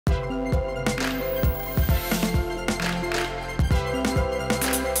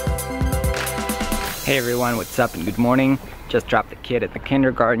Hey everyone, what's up and good morning. Just dropped the kid at the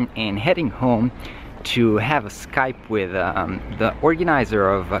kindergarten and heading home to have a Skype with the organizer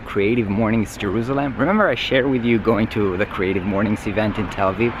of Creative Mornings Jerusalem. Remember I shared with you going to the Creative Mornings event in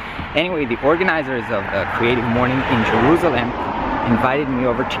Tel Aviv? Anyway, the organizers of the Creative Morning in Jerusalem invited me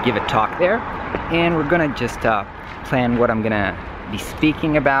over to give a talk there, and we're gonna just plan what I'm gonna be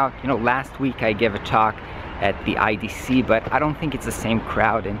speaking about. You know, last week I gave a talk at the IDC, but I don't think it's the same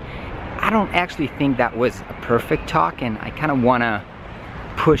crowd, and I don't actually think that was a perfect talk, and I kind of want to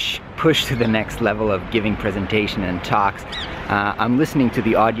push to the next level of giving presentation and talks. I'm listening to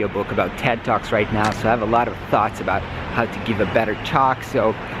the audiobook about TED Talks right now, so I have a lot of thoughts about how to give a better talk.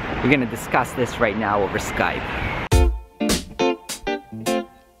 So we're going to discuss this right now over Skype.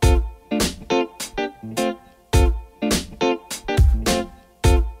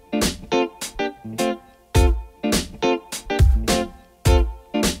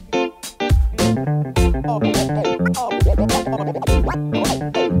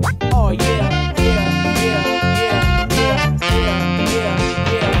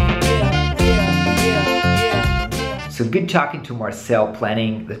 So good talking to Marcel,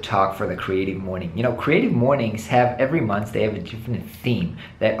 planning the talk for the Creative Morning. You know, Creative Mornings have every month, they have a different theme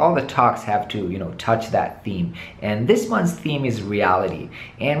that all the talks have to, you know, touch that theme. And this month's theme is reality.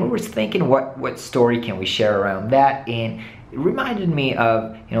 And we were thinking what story can we share around that? And it reminded me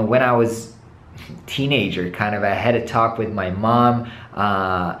of, you know, when I was teenager, kind of, I had a talk with my mom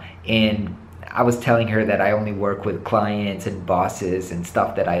and I was telling her that I only work with clients and bosses and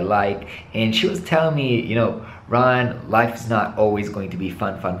stuff that I like, and she was telling me, you know, Ron, life is not always going to be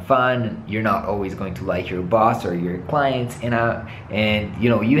fun. You're not always going to like your boss or your clients, and you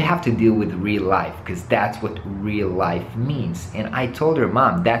know, you have to deal with real life, because that's what real life means. And I told her,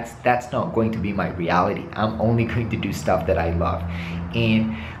 Mom, that's not going to be my reality. I'm only going to do stuff that I love.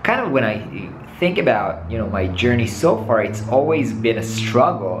 And kind of when I think about, you know, my journey so far, it's always been a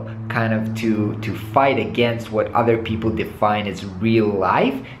struggle kind of to fight against what other people define as real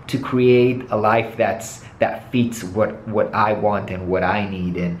life, to create a life that fits what I want and what I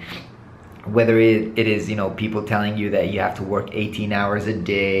need. And whether it is, you know, people telling you that you have to work 18 hours a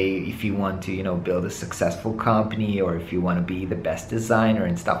day if you want to, you know, build a successful company, or if you want to be the best designer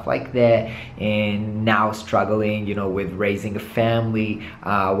and stuff like that, and now struggling, you know, with raising a family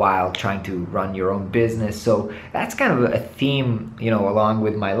while trying to run your own business. So that's kind of a theme, you know, along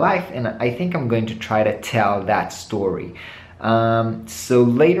with my life, and I think I'm going to try to tell that story. So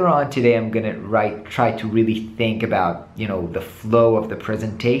later on today, I'm gonna try to really think about, you know, the flow of the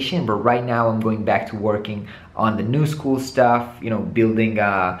presentation. But right now, I'm going back to working on the new school stuff, you know, building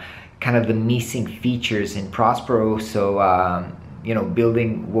kind of the missing features in Prospero. So you know,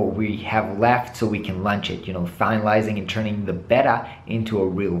 building what we have left so we can launch it. You know, finalizing and turning the beta into a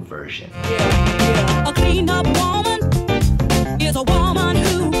real version. A clean up woman is a woman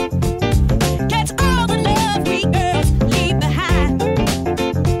who gets all the love we girls leave behind.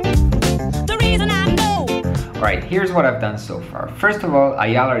 The reason I know. Alright, here's what I've done so far. First of all,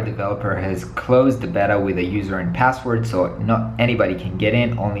 Ayala, our developer, has closed the beta with a user and password, so not anybody can get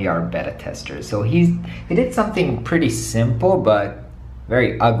in, only our beta testers. So he did something pretty simple but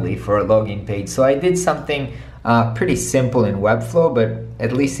very ugly for a login page. So I did something pretty simple in Webflow, but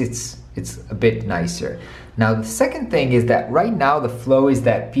at least it's a bit nicer. Now the second thing is that right now the flow is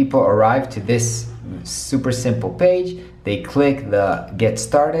that people arrive to this super simple page, they click the get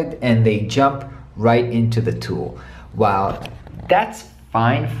started, and they jump right into the tool. While that's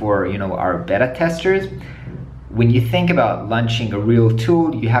fine for, you know, our beta testers, when you think about launching a real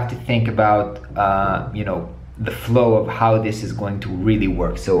tool, you have to think about you know, the flow of how this is going to really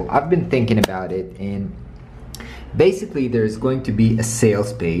work. So I've been thinking about it, and basically there's going to be a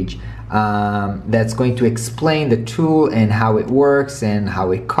sales page that's going to explain the tool and how it works and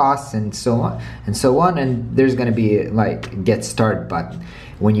how it costs and so on, and there's going to be like a get start button.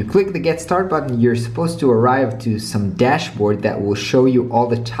 When you click the get start button, you're supposed to arrive to some dashboard that will show you all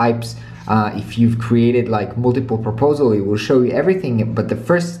the types. If you've created like multiple proposals, it will show you everything, but the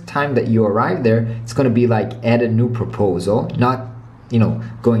first time that you arrive there, it's going to be like add a new proposal, not, you know,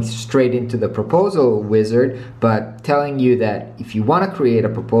 going straight into the proposal wizard, but telling you that if you want to create a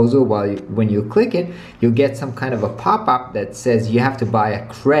proposal, when you click it, you'll get some kind of a pop-up that says you have to buy a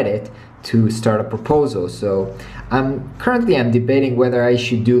credit to start a proposal. So currently I'm debating whether I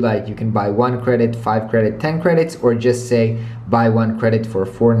should do like, you can buy 1 credit, 5 credit, 10 credits, or just say buy 1 credit for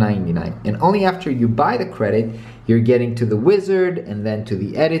 $4.99. And only after you buy the credit, you're getting to the wizard and then to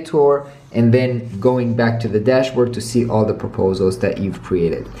the editor, and then going back to the dashboard to see all the proposals that you've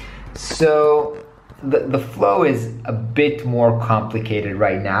created. So the flow is a bit more complicated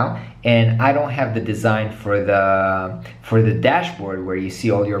right now, and I don't have the design for the dashboard where you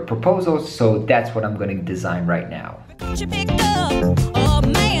see all your proposals, so that's what I'm going to design right now. Because you picked up a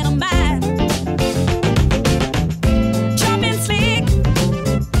man of mine. Jumping slick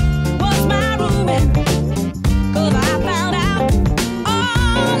was my ruin. 'Cause I found out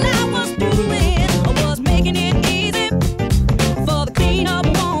all I was doing was making it easy for the clean-up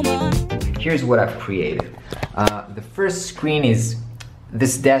woman. Here's what I've created. The first screen is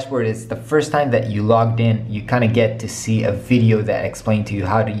this dashboard. Is the first time that you logged in, you kind of get to see a video that explains to you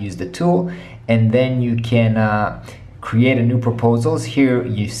how to use the tool, and then you can create a new proposals. Here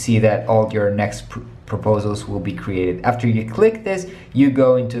you see that all your next proposals will be created. After you click this, you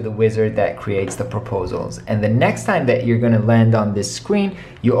go into the wizard that creates the proposals, and the next time that you're going to land on this screen,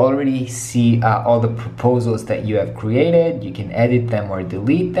 you already see all the proposals that you have created. You can edit them or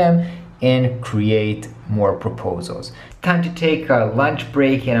delete them and create more proposals. Time to take a lunch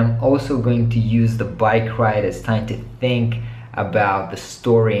break, and I'm also going to use the bike ride as time to think about the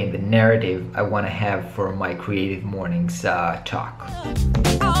story and the narrative I want to have for my Creative Mornings talk.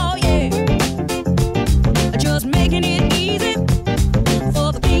 Oh yeah, just making it easy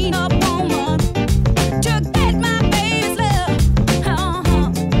for the clean-up woman to get my baby's love.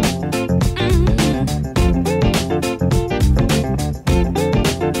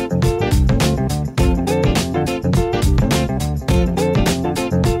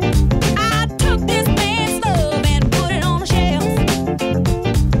 I took this man's love and put it on a shelf,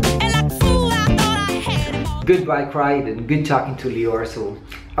 and like a fool I thought I had him all. Good bike ride and good talking to Lior. So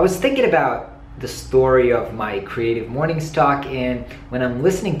I was thinking about the story of my Creative Mornings talk, and when I'm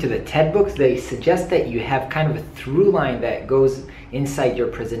listening to the TED books, they suggest that you have kind of a through line that goes inside your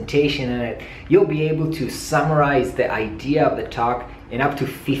presentation, and that you'll be able to summarize the idea of the talk in up to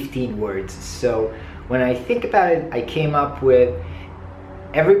 15 words. So when I think about it, I came up with,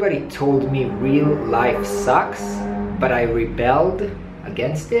 everybody told me real life sucks, but I rebelled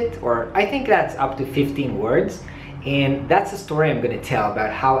against it, or I think that's up to 15 words. And that's a story I'm going to tell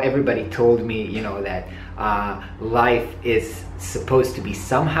about how everybody told me, you know, that life is supposed to be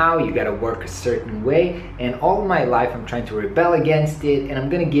somehow, you got to work a certain way, and all my life I'm trying to rebel against it, and I'm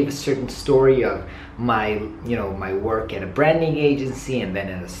going to give a certain story of my, you know, my work at a branding agency and then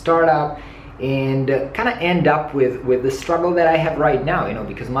at a startup, and kind of end up with the struggle that I have right now, you know,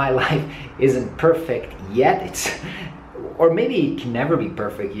 because my life isn't perfect yet. It's or maybe it can never be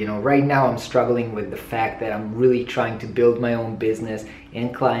perfect, you know. Right now I'm struggling with the fact that I'm really trying to build my own business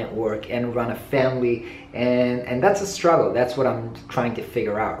and client work and run a family, and that's a struggle. That's what I'm trying to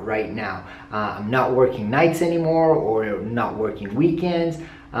figure out right now. I'm not working nights anymore, or not working weekends.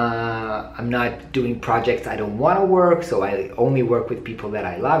 I'm not doing projects I don't want to work, so I only work with people that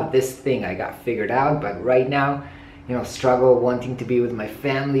I love. This thing I got figured out, but right now, you know, struggle wanting to be with my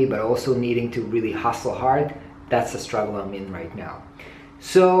family but also needing to really hustle hard. That's the struggle I'm in right now.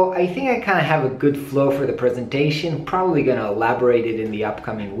 So I think I kind of have a good flow for the presentation. Probably going to elaborate it in the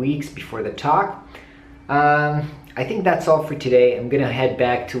upcoming weeks before the talk. I think that's all for today. I'm going to head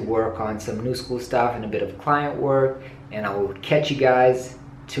back to work on some new school stuff and a bit of client work, and I will catch you guys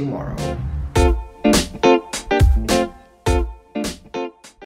tomorrow.